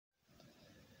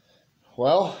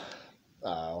Well,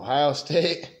 Ohio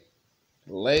State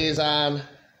lays on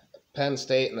Penn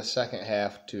State in the second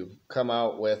half to come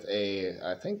out with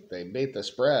I think they beat the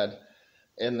spread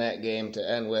in that game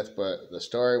to end with, but the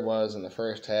story was in the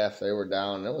first half they were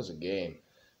down. It was a game,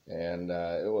 and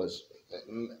it was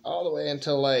all the way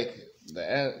until like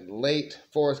the late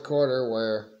fourth quarter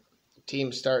where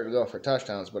teams started to go for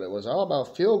touchdowns, but it was all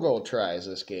about field goal tries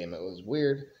this game. It was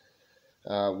weird.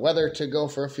 Whether to go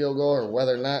for a field goal or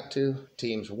whether not to.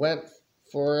 Teams went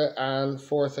for it on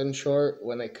fourth and short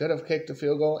when they could have kicked the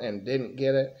field goal and didn't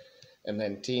get it. And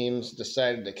then teams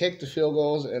decided to kick the field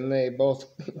goals and they both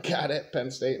got it,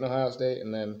 Penn State and Ohio State.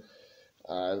 And then,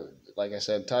 like I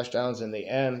said, touchdowns in the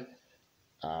end.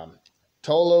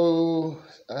 Tolu,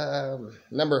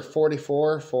 number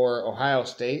 44 for Ohio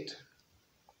State,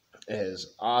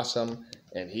 is awesome.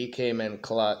 And he came in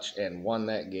clutch and won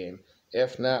that game.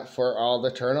 If not for all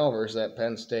the turnovers that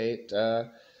Penn State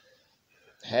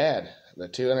had. The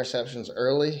two interceptions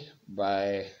early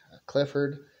by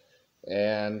Clifford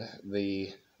and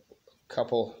the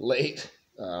couple late.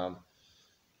 That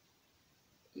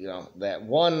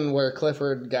one where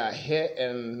Clifford got hit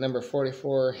and number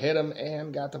 44 hit him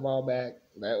and got the ball back.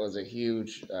 That was a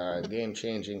huge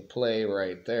game-changing play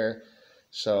right there.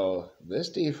 So this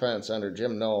defense under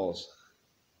Jim Knowles,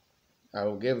 I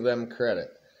will give them credit.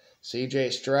 C.J.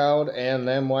 Stroud and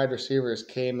them wide receivers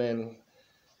came in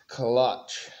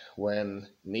clutch when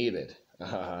needed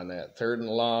on that third and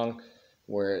long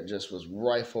where it just was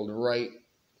rifled right.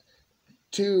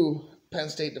 Two Penn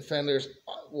State defenders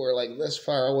were like this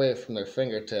far away from their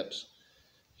fingertips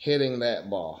hitting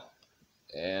that ball.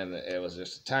 And it was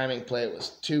just a timing play. It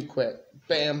was too quick.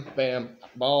 Bam, bam,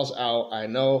 ball's out. I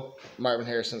know Marvin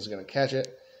Harrison's going to catch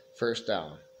it. First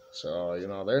down. So,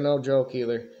 they're no joke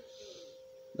either.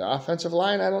 The offensive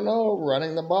line, I don't know,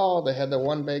 running the ball. They had the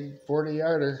one big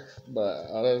 40-yarder. But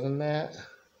other than that,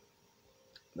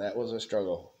 that was a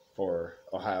struggle for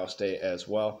Ohio State as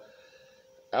well.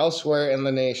 Elsewhere in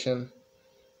the nation,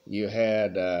 you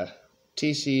had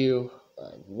TCU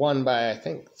won by, I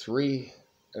think, 3.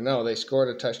 No, they scored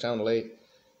a touchdown late,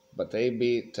 but they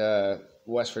beat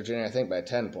West Virginia, I think, by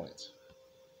 10 points.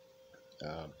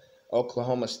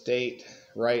 Oklahoma State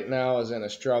right now is in a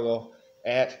struggle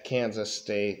at Kansas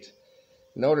State.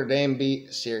 Notre Dame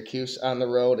beat Syracuse on the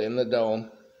road in the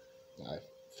Dome. I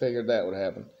figured that would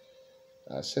happen.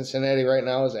 Cincinnati right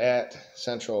now is at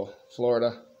Central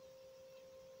Florida.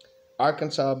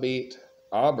 Arkansas beat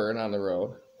Auburn on the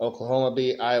road. Oklahoma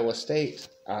beat Iowa State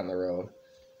on the road.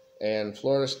 And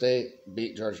Florida State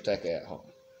beat Georgia Tech at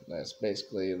home. That's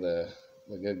basically the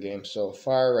good game so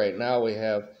far. Right now we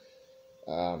have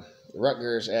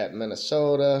Rutgers at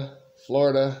Minnesota.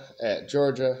 Florida at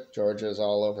Georgia. Georgia's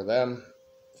all over them.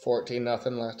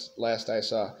 14-0 last I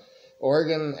saw.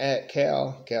 Oregon at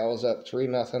Cal. Cal's up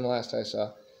 3-0 last I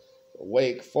saw.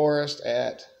 Wake Forest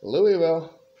at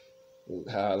Louisville.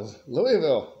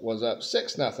 Louisville was up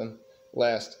 6-0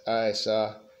 last I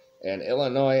saw. And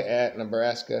Illinois at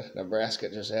Nebraska. Nebraska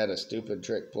just had a stupid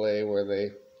trick play where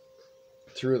they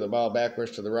threw the ball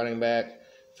backwards to the running back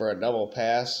for a double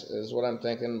pass, is what I'm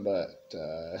thinking, but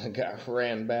got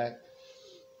ran back.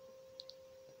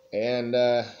 And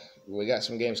we got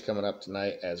some games coming up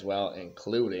tonight as well,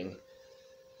 including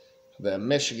the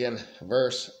Michigan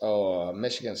versus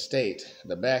Michigan State,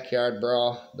 the backyard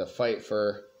brawl, the fight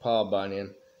for Paul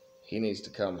Bunyan. He needs to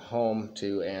come home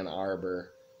to Ann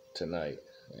Arbor tonight.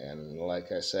 And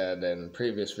like I said in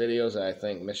previous videos, I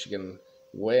think Michigan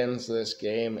wins this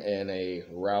game in a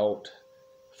rout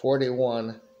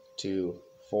 41-14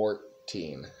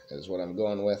 is what I'm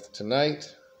going with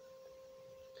tonight.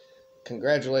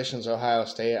 Congratulations, Ohio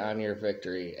State, on your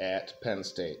victory at Penn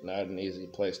State. Not an easy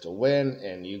place to win,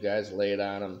 and you guys laid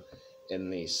on them in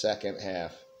the second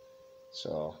half.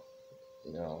 So,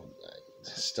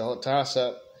 still a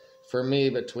toss-up for me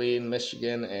between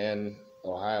Michigan and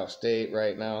Ohio State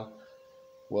right now.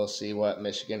 We'll see what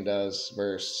Michigan does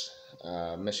versus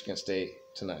Michigan State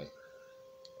tonight.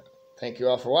 Thank you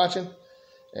all for watching,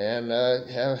 and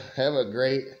have a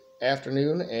great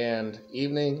afternoon and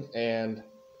evening and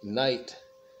night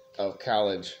of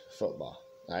college football.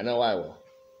 I know I will.